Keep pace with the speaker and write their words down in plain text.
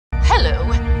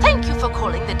Hello. Thank you for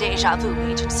calling the Deja Vu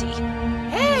Agency.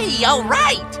 Hey, all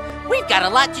right. We've got a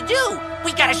lot to do.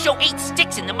 We gotta show 8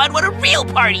 sticks in the mud what a real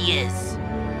party is.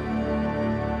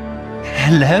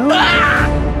 Hello? Ah!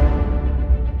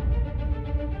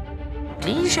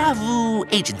 Deja Vu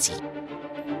Agency.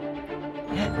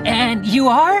 And you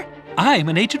are? I'm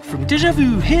an agent from Deja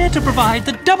Vu, here to provide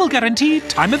the double guaranteed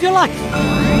time of your life.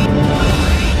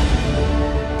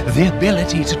 The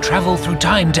ability to travel through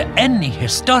time to any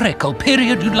historical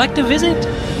period you'd like to visit.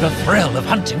 The thrill of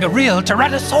hunting a real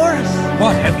Tyrannosaurus.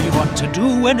 Whatever you want to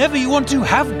do, whenever you want to,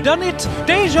 have done it.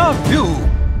 Deja Vu.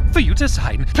 For you to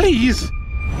sign, please.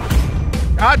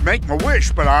 I'd make my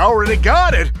wish, but I already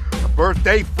got it. A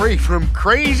birthday free from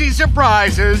crazy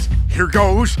surprises. Here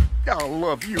goes. I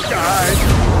love you guys.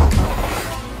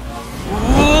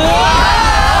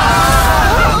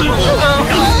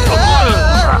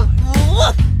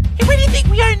 Hey, where do you think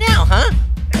we are now, huh?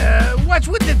 What's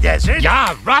with the desert?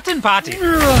 Yeah, rotten party.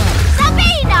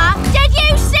 Sabina, did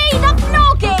you see the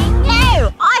flogging?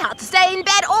 No, I had to stay in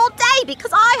bed all day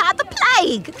because I had the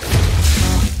plague.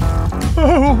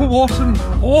 Oh, what an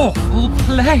awful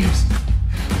place.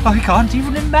 I can't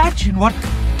even imagine what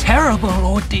terrible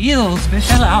ordeals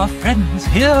befell our friends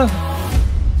here.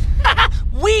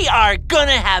 We are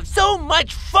gonna have so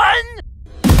much fun!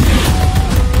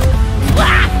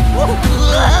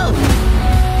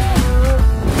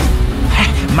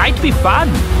 Might be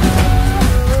fun.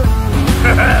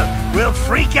 We'll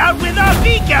freak out with our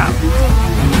Pika.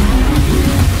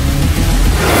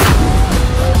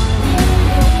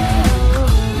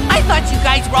 I thought you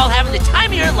guys were all having the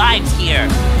time of your lives here.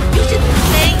 You should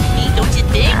thank me, don't you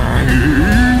think?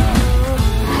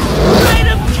 Ride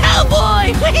 'em,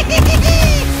 cowboy!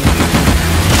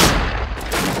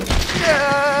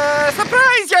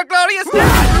 Surprise, your glorious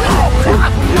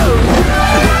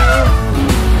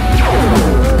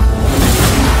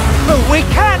We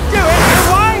can't.